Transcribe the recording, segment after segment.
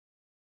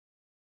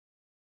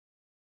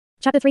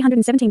Chapter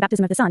 317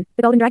 Baptism of the Sun.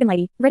 The Golden Dragon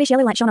Lady.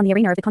 Reddish-yellow light shone on the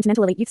arena of the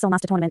Continental Elite Youth Soul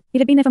Master Tournament. It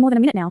had been there for more than a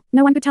minute now.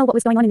 No one could tell what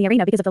was going on in the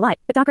arena because of the light,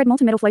 but dark red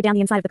molten metal flowed down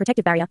the inside of the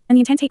protective barrier, and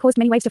the intense heat caused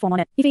many waves to form on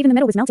it. If even the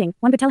metal was melting,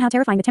 one could tell how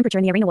terrifying the temperature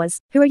in the arena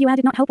was. Hua Yua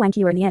did not help Wang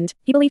Qi in the end.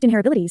 He believed in her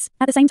abilities.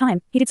 At the same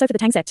time, he did so for the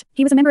Tang Sect.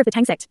 He was a member of the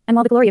Tang Sect, and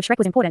while the glory of Shrek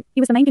was important, he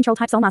was the main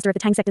control-type soul master of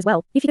the Tang Sect as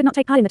well. If he could not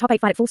take part in the top 8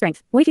 fight at full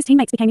strength, what if his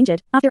teammates became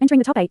injured? After entering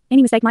the top 8,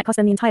 any mistake might cost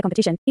them the entire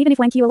competition. Even if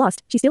Wang Qi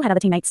lost, she still had other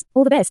teammates.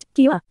 All the best,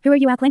 Qi. Hua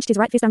Yua clenched his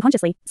right fist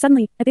unconsciously.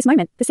 Suddenly, at this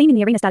moment, the scene in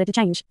the arena started to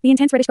change. The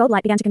intense reddish gold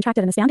light began to contract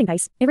at an astounding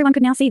pace. Everyone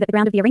could now see that the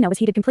ground of the arena was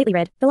heated completely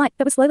red. The light,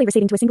 that was slowly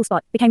receding to a single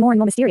spot, became more and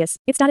more mysterious.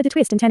 It started to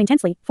twist and turn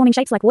intensely, forming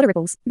shapes like water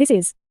ripples. This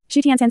is...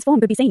 Shu Tian's form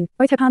could be seen.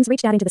 Both her palms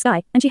reached out into the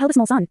sky, and she held a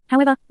small sun.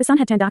 However, the sun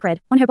had turned dark red.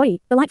 On her body,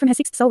 the light from her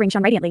sixth soul ring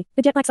shone radiantly.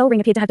 The jet black soul ring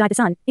appeared to have dyed the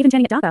sun, even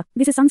turning it darker.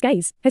 This is Sun's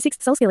gaze. Her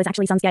sixth soul skill is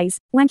actually Sun's gaze.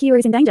 Wang Qi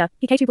is in danger,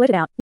 Pikachu blurted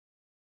out.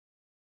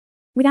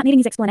 Without needing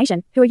his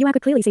explanation, Hua Yua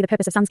could clearly see the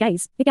purpose of Sun's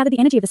gaze. It gathered the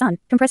energy of the sun,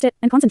 compressed it,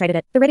 and concentrated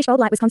it. The reddish gold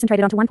light was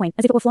concentrated onto one point,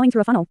 as if it were flowing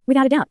through a funnel.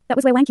 Without a doubt, that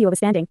was where Wang Qi was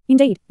standing.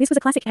 Indeed, this was a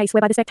classic case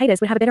whereby the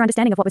spectators would have a better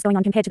understanding of what was going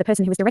on compared to the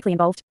person who was directly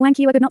involved. Wang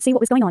Qi could not see what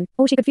was going on.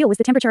 All she could feel was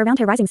the temperature around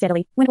her rising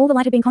steadily. When all the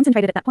light had been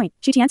concentrated at that point,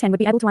 Shu Tian would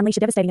be able to unleash a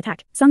devastating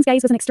attack. Sun's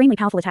gaze was an extremely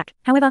powerful attack.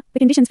 However, the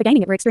conditions for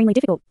gaining it were extremely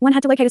difficult. One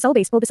had to locate a soul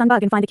beast called the sun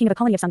bug and find the king of a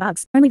colony of sun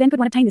bugs. Only then could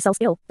one obtain the soul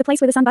skill. The place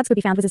where the sun bugs could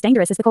be found was as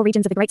dangerous as the core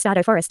regions of the Great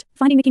Stardo Forest.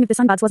 Finding the king of the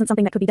sun bugs wasn't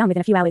something that could be done within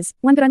a few hours.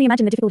 One could only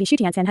imagine the difficulty Shu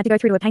Tian had to go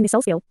through to obtain this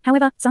soul skill.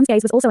 However, Sun's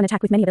gaze was also an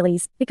attack with many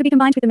abilities. It could be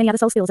combined with the many other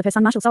soul skills of her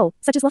sun martial soul,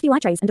 such as lofty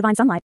light rays and divine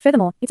sunlight.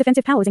 Furthermore, its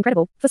offensive power was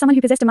incredible. For someone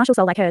who possessed a martial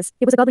soul like hers,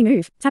 it was a godly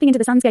move. Tapping into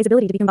the Sun's gaze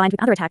ability to be combined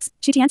with other attacks,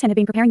 Shu Tian had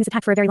been preparing this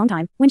attack for a very long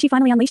time. When she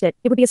finally unleashed it,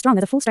 it would be as strong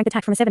as a full-strength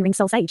attack from a 7-ring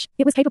soul sage.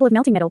 It was capable of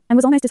melting metal and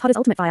was almost as hot as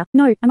ultimate fire.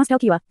 No, I must tell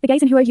Hua. The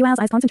gaze in Hua Yua's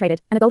eyes concentrated,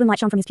 and a golden light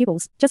shone from his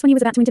pupils. Just when he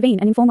was about to intervene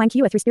and inform Wang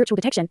Hua through spiritual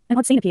detection, an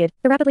odd scene appeared.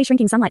 The rapidly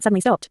shrinking sunlight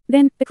suddenly stopped.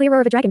 Then, the clear roar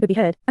of a dragon could be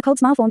heard. A cold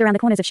smile formed around the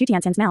corners of Shu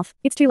Tian's mouth.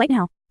 It's too late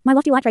now. My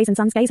lofty light rays and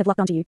Sun's gaze have locked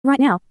onto you. Right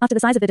now, after the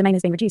size of the domain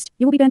has been reduced,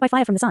 you will be burned by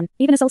fire from the sun.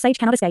 Even a soul sage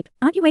cannot escape.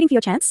 Aren't you waiting for your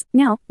chance?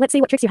 Now, let's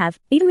see what tricks you have.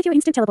 Even with your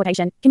instant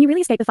teleportation, can you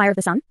really escape the fire of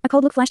the sun? A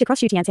cold look flashed across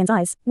Shu Tian's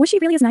eyes. Was she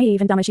really as naive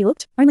and dumb as she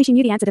looked? Only she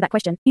knew the answer to that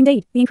question.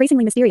 Indeed, the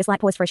increasingly mysterious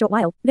light paused for a short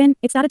while. Then,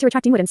 it started to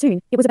retract inward and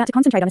soon, it was about to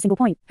concentrate on a single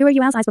point. Hua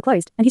Yua's eyes were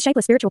closed, and his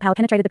shapeless spiritual power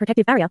penetrated the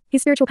protective barrier.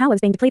 His spiritual power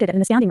was being depleted at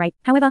an astounding rate.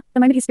 However,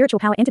 the moment his spiritual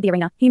power entered the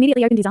arena, he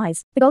immediately opened his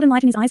eyes. The golden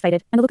light in his eyes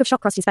faded, and a look of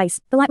shock crossed his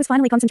face. The light was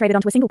finally concentrated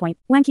onto a single point.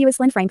 Wang Hua's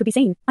slender frame could be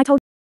seen.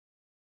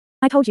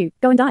 I told you,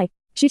 go and die.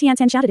 Shu Tian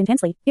shouted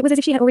intensely. It was as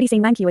if she had already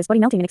seen Wang Hua's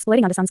body melting and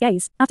exploding under Sun's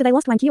gaze. After they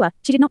lost Wang Hua,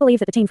 she did not believe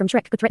that the team from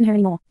Shrek could threaten her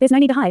anymore. There's no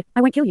need to hide.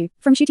 I won't kill you.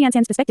 From Shu Tian's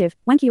perspective,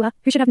 Wang Hua,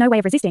 who should have no way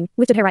of resisting,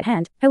 lifted her right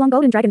hand. Her long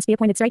golden dragon spear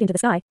pointed straight into the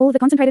sky. All of the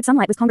concentrated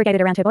sunlight was congregated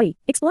around her body.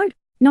 Explode?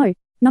 No.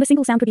 Not a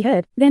single sound could be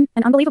heard. Then,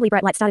 an unbelievably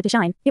bright light started to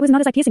shine. It was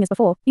not as eye-piercing as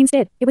before.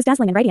 Instead, it was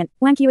dazzling and radiant.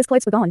 Wang Hua's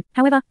clothes were gone.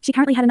 However, she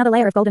currently had another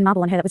layer of golden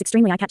marble on her that was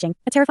extremely eye-catching.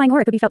 A terrifying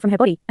aura could be felt from her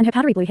body, and her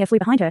powdery blue hair flew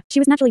behind her. She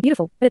was naturally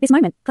beautiful, but at this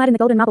moment, clad in the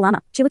golden marble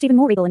armor, she looked even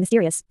more regal and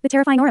mysterious. The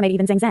terrifying aura made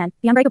even Zhang Zan,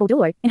 the unbreakable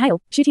Douluo,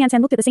 inhale. Shu Tian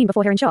looked at the scene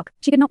before her in shock.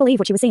 She could not believe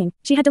what she was seeing.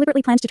 She had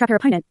deliberately planned to trap her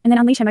opponent and then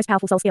unleash her most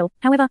powerful soul skill.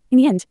 However, in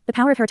the end, the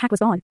power of her attack was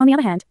gone. On the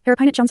other hand, her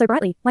opponent shone so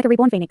brightly, like a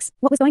reborn phoenix.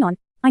 What was going on?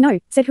 I know,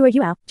 said Hua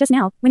Yua. Just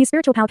now, when his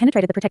spiritual power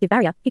penetrated the protective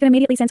barrier, he could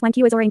immediately sense Wang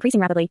Hua's aura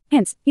increasing rapidly.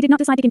 Hence, he did not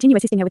decide to continue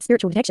assisting her with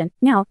spiritual detection.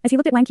 Now, as he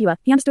looked at Wang Hua,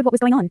 he understood what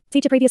was going on.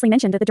 Teacher previously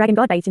mentioned that the dragon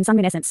god bathed in sun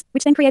moon essence,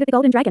 which then created the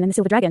golden dragon and the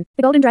silver dragon.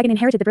 The golden dragon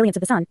inherited the brilliance of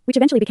the sun, which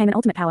eventually became an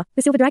ultimate power.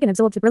 The silver dragon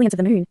absorbed the brilliance of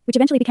the moon, which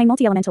eventually became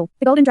multi-elemental.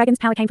 The golden dragon's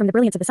power came from the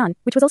brilliance of the sun,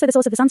 which was also the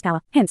source of the sun's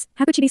power. Hence,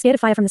 how could she be scared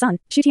of fire from the sun?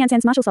 Shu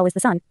Tian's martial soul is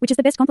the sun, which is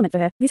the best complement for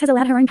her. This has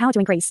allowed her own power to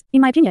increase.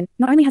 In my opinion,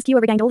 not only has Hua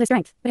regained all her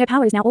strength, but her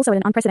power is now also at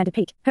an unprecedented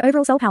peak. Her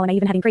overall soul power may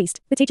even have increased.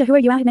 The teacher Hua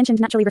Yua had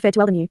mentioned naturally referred to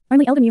Elden.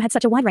 Only Elden had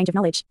such a wide range of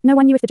knowledge. No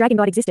one knew if the dragon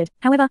god existed.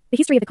 However, the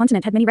history of the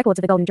continent had many records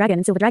of the golden dragon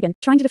and silver dragon.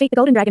 Trying to defeat the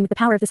golden dragon with the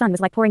power of the sun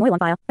was like pouring oil on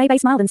fire. Bei Bei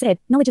smiled and said,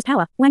 knowledge is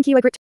power. Wang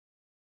Hua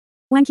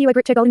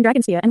gripped her golden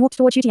dragon spear and walked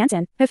toward Shu Tian.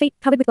 Her feet,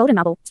 covered with golden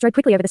marble, strode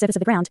quickly over the surface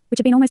of the ground, which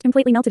had been almost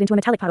completely melted into a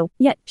metallic puddle.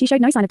 Yet, she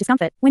showed no sign of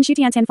discomfort. When Shu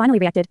Tian finally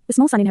reacted, the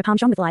small sun in her palm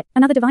shone with light.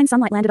 Another divine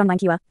sunlight landed on Wang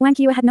Hua. Wang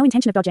Hua had no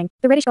intention of dodging.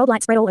 The reddish gold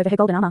light spread all over her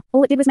golden armor.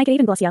 All it did was make it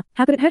even glossier.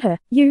 How could it hurt her?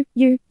 You.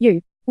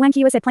 Wang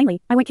Hua said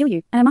plainly, I won't kill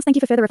you, and I must thank you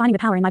for further refining the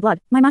power in my blood.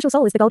 My martial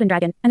soul is the golden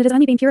dragon, and it has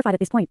only been purified at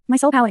this point. My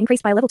soul power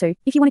increased by a level 2.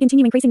 If you want to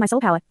continue increasing my soul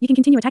power, you can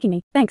continue attacking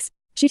me. Thanks.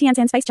 Shu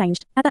Tian's face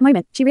changed. At that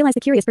moment, she realized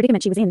the curious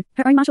predicament she was in.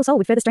 Her own martial soul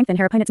would further strengthen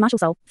her opponent's martial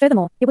soul.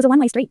 Furthermore, it was a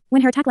one-way street.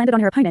 When her attack landed on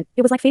her opponent,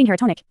 it was like feeding her a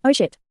tonic. Oh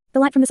shit. The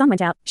light from the sun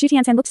went out. Shu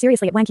Tian looked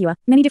seriously at Wang Hua.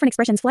 Many different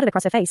expressions flooded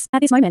across her face.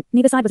 At this moment,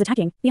 neither side was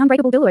attacking. The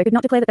unbreakable Douluo could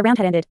not declare that the round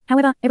had ended.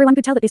 However, everyone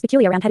could tell that this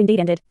peculiar round had indeed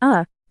ended.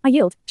 I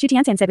yield, Shu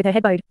Tian said with her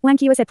head bowed. Wang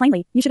Hua said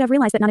plainly, you should have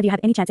realized that none of you have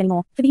any chance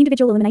anymore. For the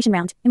individual elimination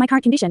round, in my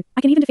current condition, I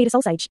can even defeat a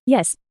soul sage.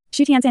 Yes.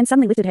 Shu Tian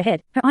suddenly lifted her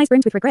head. Her eyes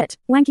brimmed with regret.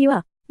 Wang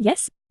Hua.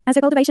 Yes? As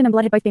her cultivation and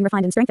blood had both been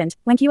refined and strengthened,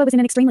 Wang Hua was in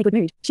an extremely good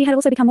mood. She had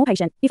also become more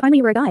patient. If only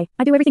you were a guy,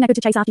 I'd do everything I could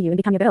to chase after you and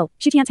become your girl.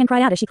 Shu Tian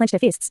cried out as she clenched her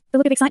fists. The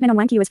look of excitement on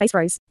Wang Hua's face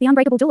rose. The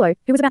unbreakable Douluo,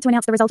 who was about to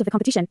announce the result of the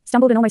competition,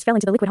 stumbled and almost fell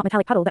into the liquid hot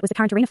metallic puddle that was the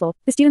current arena floor.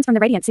 The students from the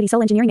Radiant City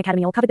Soul Engineering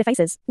Academy all covered their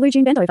faces. Lu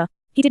Jun bent over.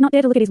 He did not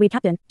dare to look at his weird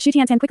captain. Shu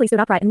Tiantian quickly stood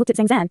upright and looked at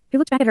Zhang Zan, who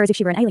looked back at her as if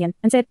she were an alien,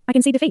 and said, I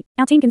concede defeat.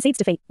 Our team concedes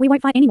defeat. We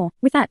won't fight anymore.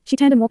 With that, she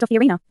turned and walked off the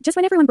arena. Just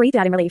when everyone breathed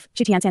out in relief,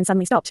 Shu Tiantian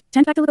suddenly stopped,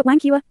 turned back to look at Wang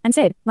Qi, and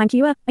said, Wang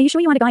Qi, are you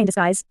sure you aren't a guy in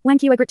disguise? Wang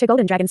Qi gripped her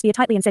golden dragon spear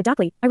tightly and said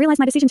darkly, I realize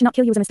my decision to not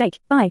kill you was a mistake.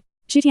 Bye.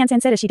 Shu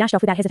Tiantian said as she dashed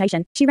off without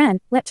hesitation. She ran,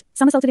 leapt,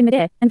 somersaulted in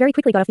midair, and very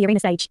quickly got off the arena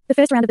stage. The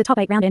first round of the top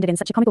 8 round ended in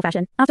such a comical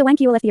fashion. After Wang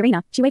Qi left the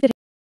arena, she waved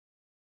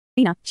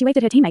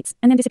at her teammates,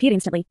 and then disappeared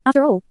instantly.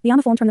 After all, the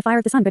armor formed from the fire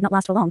of the sun could not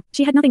last for long.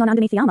 She had nothing on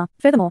underneath the armor.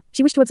 Furthermore,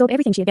 she wished to absorb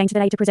everything she had gained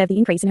today to preserve the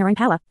increase in her own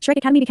power. Shrek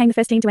Academy became the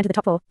first team to enter the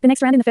top 4. The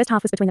next round in the first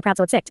half was between the Proud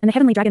Sword Sect and the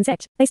Heavenly Dragon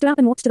Sect. They stood up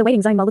and walked to the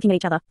waiting zone while looking at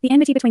each other. The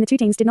enmity between the two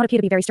teams did not appear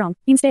to be very strong.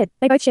 Instead,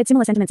 they both shared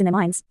similar sentiments in their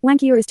minds. Wang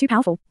Qi is too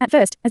powerful. At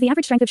first, as the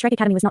average strength of Shrek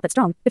Academy was not that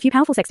strong, the few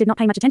powerful sects did not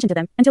pay much attention to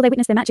them until they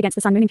witnessed their match against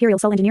the Sun Moon Imperial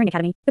Soul Engineering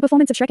Academy. The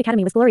performance of Shrek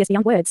Academy was glorious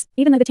beyond words.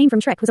 Even though the team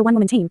from Shrek was a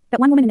one-woman team, that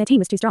one woman in their team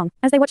was too strong.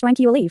 As they watched Wang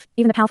Qi leave,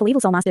 even the powerful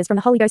evil soul masters from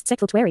the Holy Ghost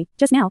sect looked wary.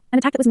 Just now, an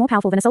attack that was more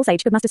powerful than a soul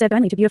sage must have served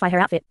only to beautify her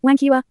outfit. Wang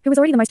Qi, who was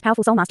already the most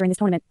powerful soul master in this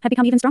tournament, had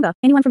become even stronger.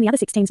 Anyone from the other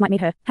 6 teams might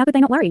meet her. How could they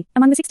not worry?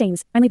 Among the 6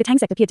 teams, only the Tang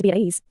Sect appeared to be at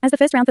ease. As the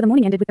first round for the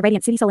morning ended with the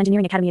Radiant City Soul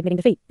Engineering Academy admitting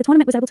defeat, the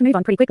tournament was able to move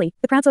on pretty quickly.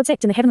 The Proud Sword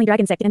Sect and the Heavenly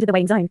Dragon Sect entered the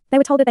waiting zone. They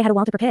were told that they had a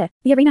while to prepare.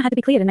 The arena had to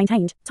be cleared and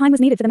maintained. Time was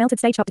needed for the melted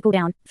stage top to cool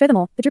down.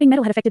 Furthermore, the dripping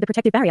metal had affected the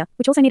protective barrier,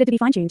 which also needed to be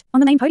fine-tuned. On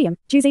the main podium,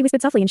 Juzi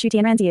whispered softly in Shu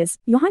Tianran's ears,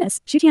 Your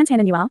Highness, Shu Tiantian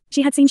and you are.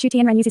 She had seen Shu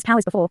Tianran use his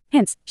powers before.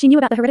 Hence, she knew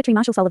about the hereditary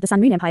martial soul of the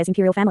Sun Moon Empire's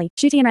imperial family.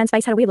 Shu Tianran's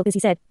face had a weird look as he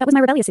said, That was my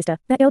rebellious sister.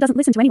 That girl doesn't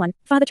listen to anyone.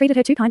 Father treated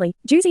her too kindly.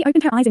 Juzi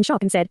opened her eyes in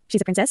shock and said,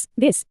 She's a princess?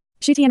 This.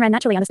 Shu Tianran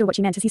naturally understood what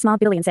she meant as he smiled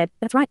bitterly and said,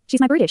 That's right, she's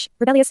my brutish,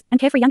 rebellious, and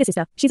carefree younger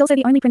sister. She's also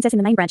the only princess in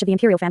the main branch of the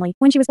imperial family.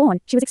 When she was born,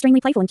 she was extremely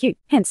playful and cute.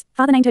 Hence,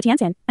 father named her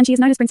Tiantian, and she is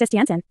known as Princess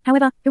Tiantian.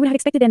 However, who would have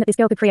expected then that this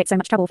girl could create so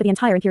much trouble for the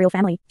entire imperial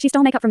family? She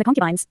stole makeup from the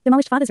concubines,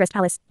 demolished father's rest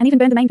palace, and even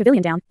burned the main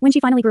pavilion down. When she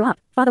finally grew up,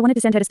 father wanted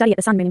to send her to study at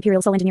the Sun Moon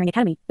Imperial Soul Engineering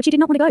Academy, but she did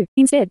not want to go.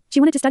 Instead, she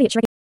wanted to study at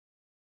Shrek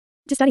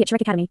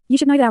Academy. You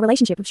should know that our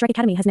relationship with Shrek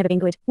Academy has never been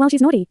good. While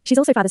she's naughty, she's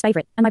also father's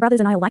favorite, and my brothers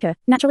and I all like her.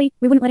 Naturally,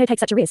 we wouldn't let her take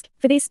such a risk.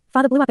 For this,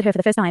 father blew up at her for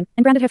the first time,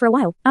 and grounded her for a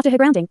while. After her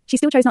grounding, she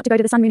still chose not to go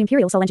to the Sun Moon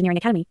Imperial Soul Engineering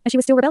Academy, as she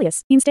was still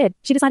rebellious. Instead,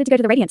 she decided to go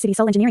to the Radiant City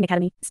Soul Engineering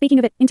Academy. Speaking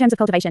of it, in terms of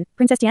cultivation,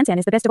 Princess Tiantian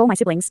is the best of all my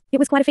siblings. It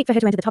was quite a feat for her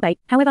to enter the top 8.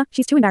 However,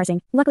 she's too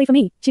embarrassing. Luckily for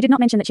me, she did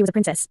not mention that she was a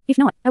princess. If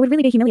not, I would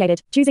really be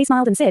humiliated. Juzi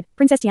smiled and said,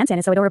 Princess Tiantian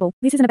is so adorable.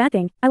 This isn't a bad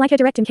thing. I like her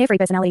direct and carefree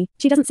personality.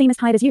 She doesn't seem as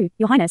tired as you,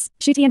 Your Highness.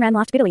 Shu Tianran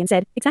laughed bitterly and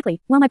said, Exactly.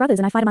 While my brothers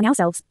and I fight among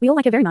ourselves, we all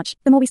like her very much.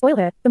 The more we spoil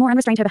her, the more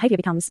unrestrained her behavior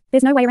becomes.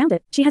 There's no way around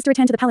it. She has to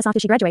return to the palace after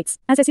she graduates.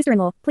 As her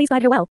sister-in-law, please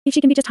guide her well. If she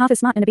can be just half as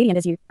smart and obedient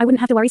as you, I wouldn't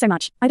have to worry so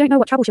much. I don't know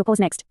what trouble she'll cause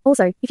next.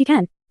 Also, if you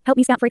can, help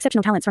me scout for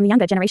exceptional talents from the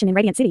younger generation in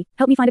Radiant City.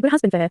 Help me find a good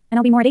husband for her, and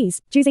I'll be more at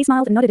ease. Juzi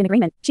smiled and nodded in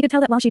agreement. She could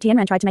tell that while Shu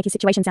Tianran tried to make his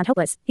situation sound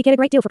helpless, he cared a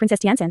great deal for Princess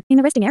Tiantian. In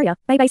the resting area,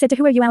 Bei Bei said to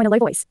Huo Yuao in a low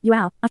voice,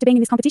 Yuao, after being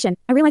in this competition,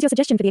 I realize your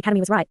suggestion for the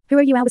academy was right.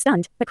 Huo Yuao was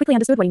stunned, but quickly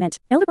understood what he meant.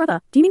 Elder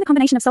brother, do you mean the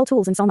combination of soul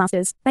tools and soul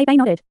masters? Bei Bei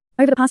nodded.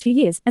 Over the past few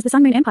years, as the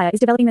Sun Moon Empire is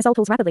developing their soul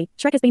tools rapidly,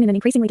 Shrek has been in an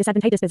increasingly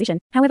disadvantageous position.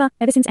 However,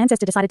 ever since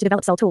Ancestor decided to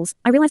develop soul tools,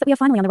 I realize that we are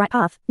finally on the right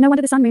path. No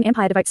wonder the Sun Moon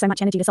Empire devotes so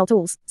much energy to soul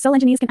tools. Soul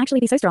engineers can actually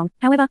be so strong.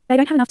 However, they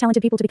don't have enough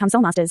talented people to become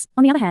soul masters.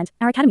 On the other hand,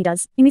 our academy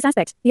does. In this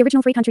aspect, the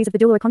original 3 countries of the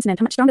Douluo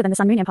continent are much stronger than the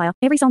Sun Moon Empire.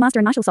 Every soul master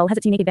and martial soul has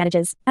its unique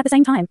advantages. At the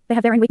same time, they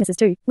have their own weaknesses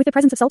too. With the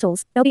presence of soul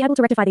tools, they'll be able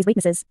to rectify these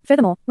weaknesses.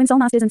 Furthermore, when soul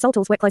masters and soul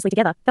tools work closely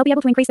together, they'll be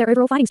able to increase their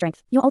overall fighting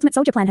strength. Your ultimate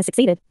soldier plan has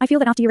succeeded. I feel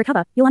that after you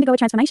recover, you'll undergo a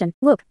transformation.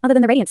 Look, other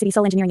than the Radiant City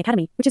Soul Engineering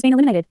Academy, which has been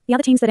eliminated, the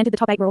other teams that entered the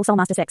top 8 were all soul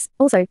master sects.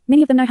 Also,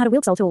 many of them know how to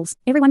wield soul tools.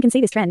 Everyone can see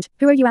this trend.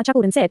 Huo Yuao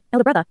chuckled and said,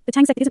 Elder brother, the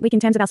Tang Sect isn't weak in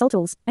terms of our soul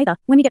tools. Either.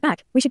 When we get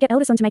back, we should get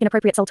Elder Son to make an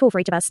appropriate soul tool for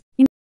each of us.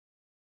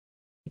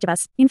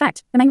 In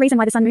fact, the main reason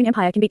why the Sun Moon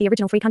Empire can beat the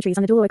original 3 countries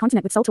on the Douluo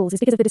continent with soul tools is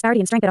because of the disparity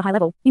in strength at a high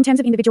level. In terms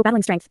of individual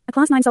battling strength, a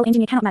Class 9 soul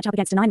engineer cannot match up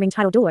against a 9-ringed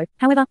titled Douluo.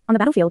 However, on the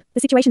battlefield, the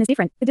situation is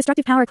different. The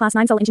destructive power a Class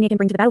 9 soul engineer can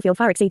bring to the battlefield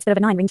far exceeds that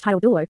of a 9-ringed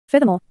titled Douluo.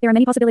 Furthermore, there are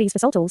many possibilities for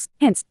soul tools.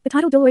 Hence, the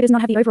titled Douluo does not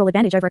have the overall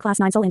advantage over a Class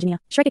 9 soul engineer.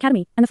 Shrek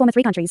Academy and the former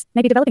 3 countries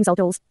may be developing soul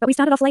tools, but we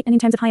started off late, and in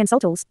terms of high-end soul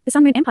tools, the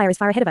Sun Moon Empire is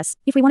far ahead of us.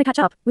 If we want to catch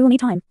up, we will need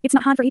time. It's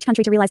not hard for each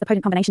country to realize the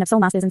potent combination of soul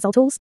masters and soul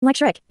tools. Like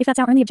Shrek, if that's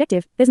our only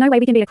objective, there's no way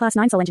we can beat a Class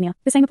 9 soul engineer.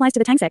 The same applies to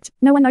the Tang Sect.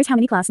 No one knows how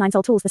many Class 9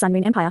 soul tools the Sun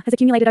Moon Empire has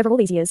accumulated over all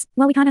these years.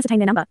 While we can't ascertain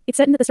their number, it's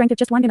certain that the strength of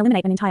just one can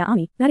eliminate an entire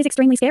army. That is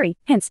extremely scary.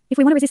 Hence, if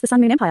we want to resist the Sun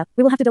Moon Empire,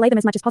 we will have to delay them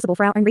as much as possible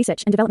for our own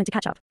research and development to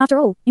catch up. After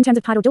all, in terms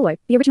of title Douluo,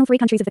 the original 3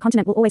 countries of the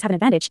continent will always have an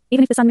advantage,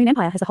 even if the Sun Moon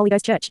Empire has the Holy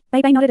Ghost Church.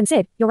 Bei Bei nodded and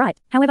said, You're right.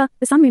 However,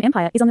 the Sun Moon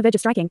Empire is on the verge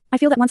of striking. I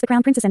feel that once the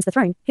Crown Prince ascends the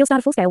throne, he'll start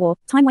a full-scale war.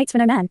 Time waits for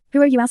no man.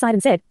 Huo Yuao sighed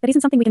and said, That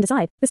isn't something we can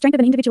decide. The strength of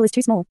an individual is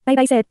too small. Bei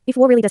Bei said, If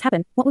war really does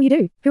happen, what will you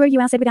do? Huo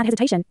Yuao said without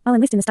hesitation, I'll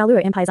enlist in the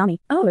Dalu Empire's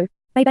army. Oh.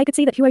 Bei Bei could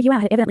see that Huo Yuao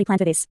had evidently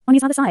planned for this. On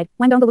his other side,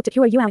 Wang Dongge looked at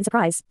Huo Yuao in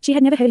surprise. She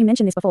had never heard him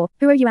mention this before.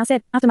 Huo Yuao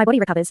said, After my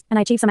body recovers, and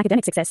I achieve some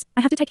academic success,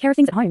 I have to take care of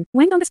things at home.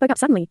 Wang Dongge spoke up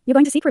suddenly. You're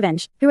going to seek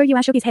revenge. Huo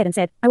Yuao shook his head and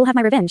said, I will have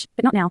my revenge,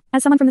 but not now.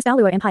 As someone from the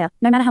Dalu Empire,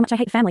 no matter how much I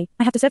hate the family,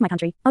 I have to serve my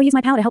country. I'll use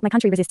my power to help my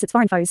country resist its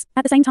foreign foes.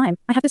 At the same time,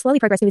 I have to slowly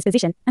progress to his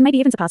position, and maybe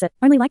even surpass it.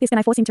 Only like this can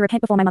I force him to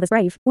repent before my mother's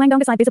grave. Wang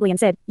Dongge sighed visibly and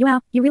said,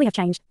 Yuao, you really have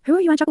changed. Huo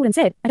Yuao chuckled and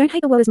said, I don't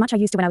hate the world as much I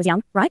used to when I was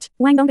young, right?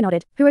 Wang Dongge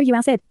nodded. Huo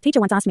Yuao said, Teacher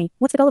once asked me,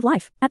 what's the goal of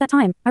life? At that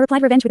time, I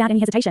replied revenge without any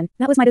hesitation.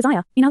 That was my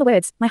desire. In other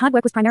words, my hard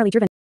work was primarily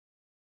driven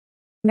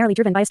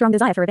by a strong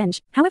desire for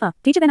revenge. However,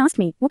 teacher then asked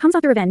me, what comes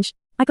after revenge?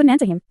 I couldn't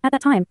answer him. At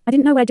that time, I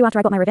didn't know what I'd do after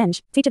I got my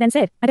revenge. Teacher then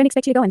said, I don't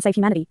expect you to go and save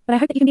humanity, but I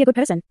hope that you can be a good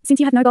person. Since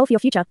you have no goal for your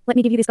future, let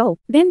me give you this goal.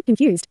 Then,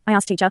 confused, I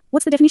asked teacher,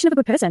 what's the definition of a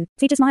good person?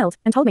 Teacher smiled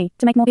and told me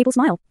to make more people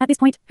smile. At this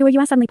point, who are you?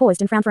 I suddenly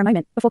paused and frowned for a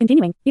moment before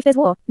continuing. If there's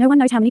war, no one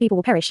knows how many people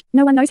will perish.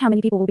 No one knows how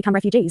many people will become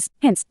refugees.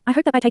 Hence, I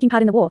hope that by taking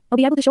part in the war, I'll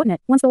be able to shorten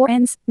it. Once the war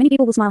ends, many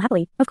people will smile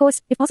happily. Of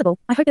course, if possible,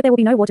 I hope that there will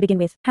be no war to begin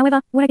with.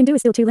 However, what I can do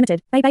is still too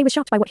limited. Bei Bei was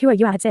shocked by what Huo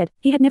Yua had said.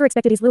 He had never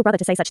expected his little brother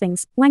to say such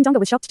things. Wang Donga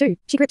was shocked too.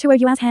 She gripped Huo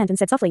Yua's hand and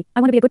said softly, I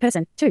want to be a good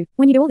person, too.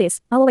 When you do all this,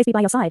 I'll always be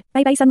by your side.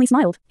 Bei Bei suddenly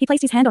smiled. He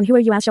placed his hand on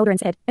Huo Yua's shoulder and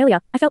said,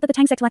 earlier, I felt that the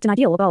Tang Sect lacked an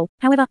ideal or goal.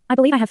 However, I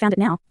believe I have found it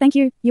now. Thank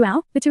you,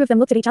 Yuao. The two of them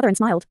looked at each other and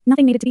smiled.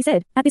 Nothing needed to be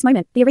said. At this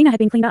moment, the arena had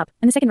been cleaned up,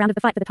 and the second round of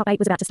the fight for the top 8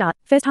 was about to start.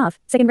 First half,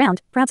 second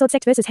round, Proud Sword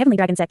Sect versus Heavenly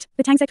Dragon Sect.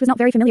 The Tang Sect was not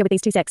very familiar with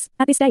these two sects.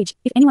 At this stage,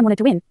 if anyone wanted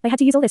to win, they had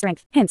to use all their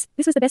strength. Hence,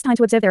 this was the best time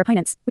to observe their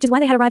opponents, which is why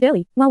they had arrived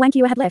early. While Wang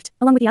Qiu had left,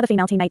 along with the other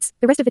female teammates,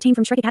 the rest of the team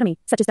from Shrek Academy,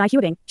 such as Dai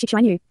Huabing, Shi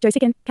Xuanyu, Zhou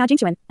Siken, Cao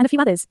Jingxuan, and a few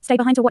others, stayed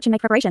behind to watch and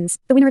make preparations.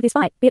 The winner of this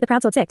fight, be it the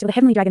Proud Sword Sect or the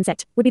Heavenly Dragon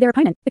Sect, would be their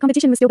opponent. The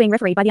competition was still being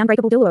refereed by the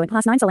unbreakable Douluo and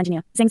Class 9 Soul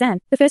Engineer, Zhang Zan.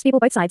 The first people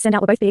both sides sent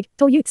out were both big,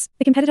 tall youths.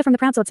 The competitor from the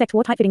Proud Sword Sect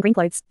wore tight-fitting green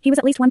clothes. He was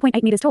at least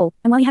 1.8 meters tall,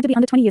 and while he had to be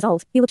under 20 years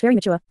old, he looked very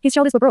mature. His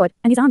shoulders were broad,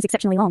 and his arms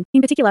exceptionally long.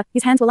 In particular,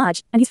 his hands were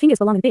large, and his fingers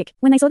were long and thick.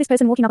 When they saw this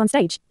person walking up on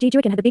stage, Ji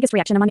Juiken had the biggest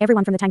reaction among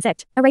everyone from the Tang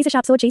Sect. A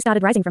razor-sharp sword chi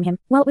started rising from him.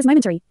 While it was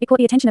momentary, it caught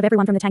the attention of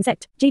everyone from the Tang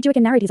Sect. Ji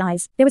Juiken narrowed his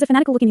eyes. There was a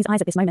fanatical look in his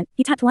eyes at this moment.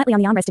 He tapped lightly on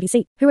the armrest of his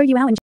seat.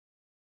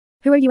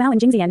 Huo Yuao and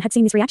Jing Zian had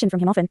seen this reaction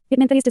from him often. It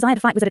meant that his desire to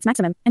fight was at its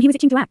maximum, and he was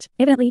itching to act.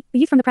 Evidently, the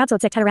youth from the Proud Sword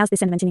Sect had aroused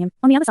this sentiment in him.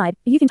 On the other side,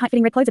 the youth in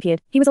tight-fitting red clothes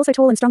appeared. He was also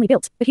tall and strongly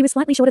built, but he was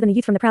slightly shorter than the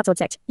youth from the Proud Sword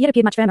Sect, yet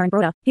appeared much firmer and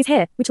broader. His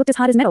hair, which looked as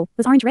hard as metal,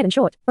 was orange-red and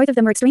short. Both of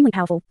them were extremely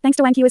powerful. Thanks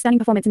to Wang Qiu's stunning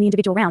performance in the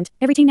individual round,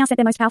 every team now sent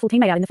their most powerful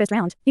teammate out in the first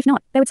round. If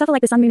not, they would suffer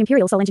like the Sun Moon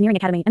Imperial Soul Engineering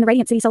Academy and the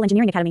Radiant City Soul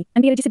Engineering Academy,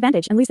 and be at a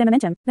disadvantage and lose their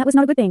momentum. That was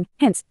not a good thing.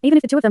 Hence, even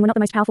if the two of them were not the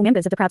most powerful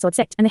members of the Proud Sword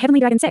Sect and the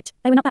Heavenly Dragon Sect,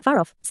 they were not that far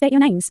off. State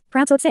your names.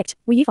 Proud Sword Sect,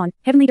 Wu Yifan.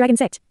 Heavenly Dragon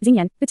Sect,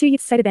 Xingyan. The two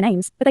youths stated their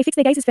names, but they fixed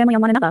their gazes firmly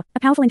on one another. A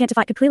powerful intent to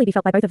fight could clearly be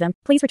felt by both of them.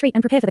 Please retreat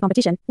and prepare for the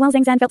competition. While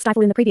Zhang Zan felt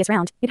stifled in the previous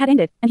round, it had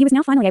ended, and he was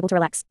now finally able to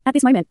relax. At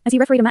this moment, as he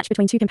refereed a match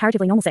between two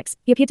comparatively normal sects,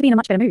 he appeared to be in a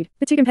much better mood.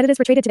 The two competitors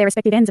retreated to their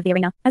respective ends of the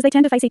arena. As they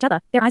turned to face each other,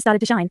 their eyes started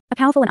to shine. A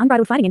powerful and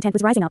unbridled fighting intent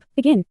was rising up.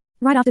 Begin.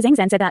 Right after Zhang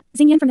Zan said that,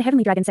 Xingyan from the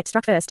Heavenly Dragon Sect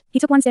struck first. He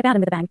took one step out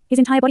and with a bang, his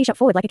entire body shot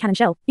forward like a cannon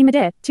shell. In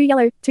midair, 2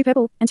 yellow, 2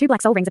 purple, and 2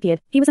 black soul rings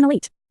appeared. He was an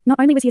elite. Not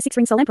only was he a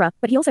 6-ring Soul Emperor,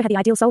 but he also had the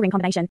ideal Soul Ring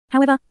combination.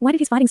 However, why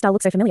did his fighting style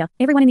look so familiar?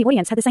 Everyone in the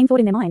audience had the same thought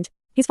in their mind.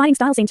 His fighting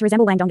style seemed to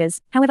resemble Wang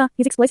Dong's. However,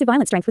 his explosive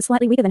violent strength was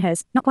slightly weaker than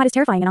hers, not quite as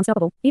terrifying and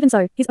unstoppable. Even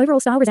so, his overall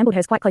style resembled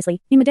hers quite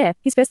closely. In midair,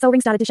 his first soul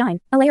ring started to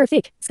shine. A layer of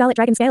thick, scarlet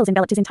dragon scales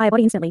enveloped his entire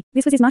body instantly.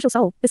 This was his martial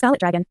soul, the Scarlet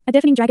Dragon. A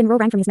deafening dragon roar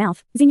rang from his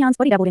mouth. Xingyan's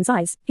body doubled in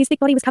size. His thick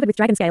body was covered with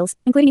dragon scales,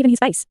 including even his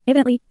face.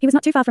 Evidently, he was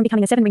not too far from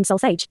becoming a 7-ringed soul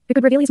sage, who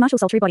could reveal his martial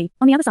soul true body.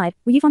 On the other side,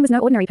 Wu Yifan was no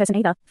ordinary person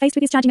either. Faced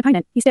with his charging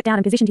opponent, he stepped down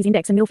and positioned his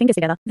index and middle fingers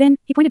together. Then,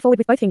 he pointed forward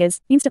with both fingers.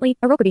 Instantly,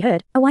 a roar could be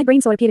heard. A wide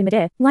green sword appeared in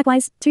midair.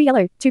 Likewise, 2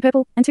 yellow, 2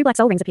 purple, and 2 black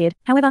soul rings appeared.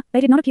 However,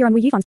 they did not appear on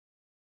Wu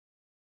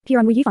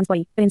Yifan's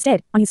body, but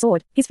instead, on his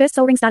sword. His first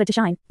soul ring started to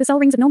shine. The soul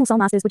rings of normal soul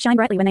masters would shine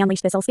brightly when they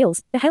unleashed their soul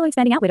skills, the halo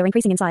expanding outward or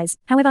increasing in size.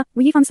 However,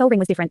 Wu Yifan's soul ring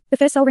was different. The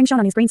first soul ring shone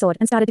on his green sword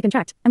and started to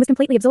contract, and was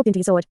completely absorbed into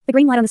his sword. The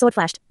green light on the sword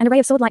flashed, and a ray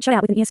of sword light shot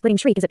out with an ear-splitting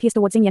shriek as it pierced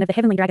towards Xingyan of the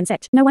Heavenly Dragon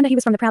Sect. No wonder he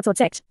was from the Proud Sword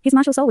Sect. His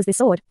martial soul was this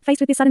sword.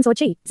 Faced with this sudden sword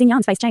chi,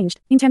 Xingyan's face changed.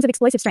 In terms of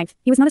explosive strength,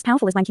 he was not as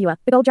powerful as Wang Qiu,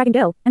 the Gold Dragon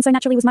Girl, and so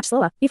naturally was much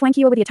slower. If Wang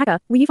Qiu were the attacker,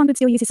 Wu Yifan would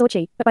still use his sword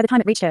chi, but by the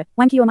time it reached her,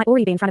 Wang Qiu might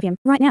already be in front of him.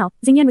 Right now,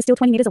 Xingyan was still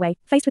 20 meters away.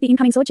 Faced with the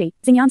incoming sword chi,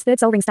 Xingyan's third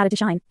soul ring started to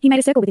shine. He made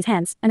a circle with his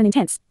hands, and an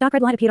intense, dark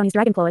red light appeared on his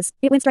dragon claws.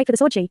 It went straight for the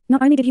sword chi.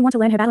 Not only did he want to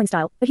learn her battling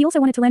style, but he also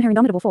wanted to learn her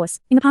indomitable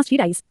force. In the past few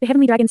days, the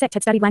Heavenly Dragon Sect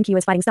had studied Wang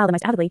Qiu's fighting style the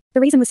most avidly. The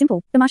reason was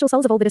simple. The martial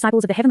souls of all the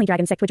disciples of the Heavenly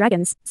Dragon Sect were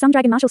dragons. Some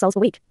dragon martial souls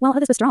were weak, while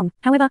others were strong.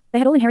 However, they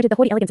had all inherited the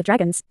haughty elegance of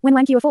dragons. When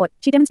Wang Qiu fought,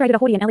 she demonstrated a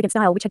haughty and elegant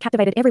style which had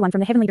captivated everyone from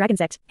the Heavenly Dragon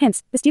Sect.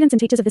 Hence, the students and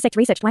teachers of the sect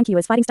researched Wang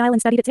Qiu's fighting style and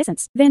studied its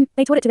essence. Then,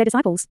 they taught it to their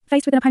disciples.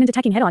 Faced with an opponent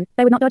attacking head-on,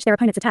 they would not dodge their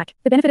opponent's attack.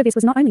 The benefit of this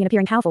was not only in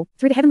appearing powerful.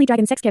 Through the Heavenly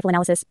Dragon Sect's careful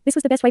analysis, this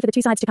was the best way for the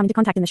two sides to come into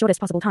contact in the shortest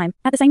possible time.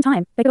 At the same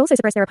time, they could also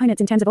suppress their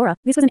opponents in terms of aura.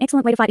 This was an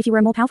excellent way to fight if you were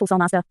a more powerful soul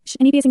master.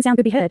 Any piercing sound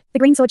could be heard. The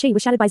green sword chi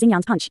was shattered by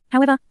Xingyan's punch.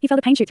 However, he felt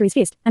a pain shoot through his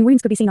fist, and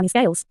wounds could be seen on his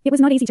scales. It was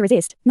not easy to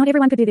resist. Not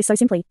everyone could do this so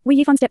simply. Wu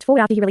Yifan stepped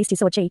forward after he released his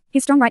sword chi.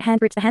 His strong right hand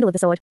gripped the handle of the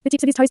sword. The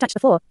tips of his toes touched the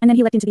floor, and then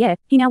he leapt into the air.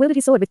 He now wielded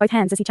his sword with both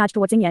hands as he charged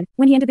towards Xingyan.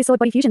 When he entered this sword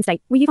body fusion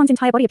state, Wu Yifan's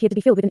entire body appeared to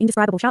be filled with an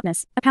indescribable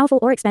sharpness. A powerful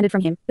aura expanded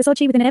from him. The sword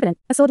chi within it evident.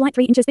 A sword light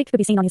 3 inches thick could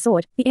be seen on his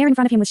sword. The air in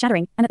front of him was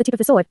shattering, and at the tip of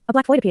the sword, a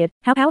black void appeared.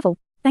 How powerful!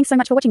 Thanks so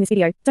much for watching this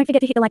video. Don't forget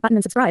to hit the like button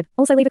and subscribe.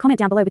 Also leave a comment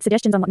down below with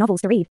suggestions on what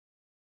novels to read.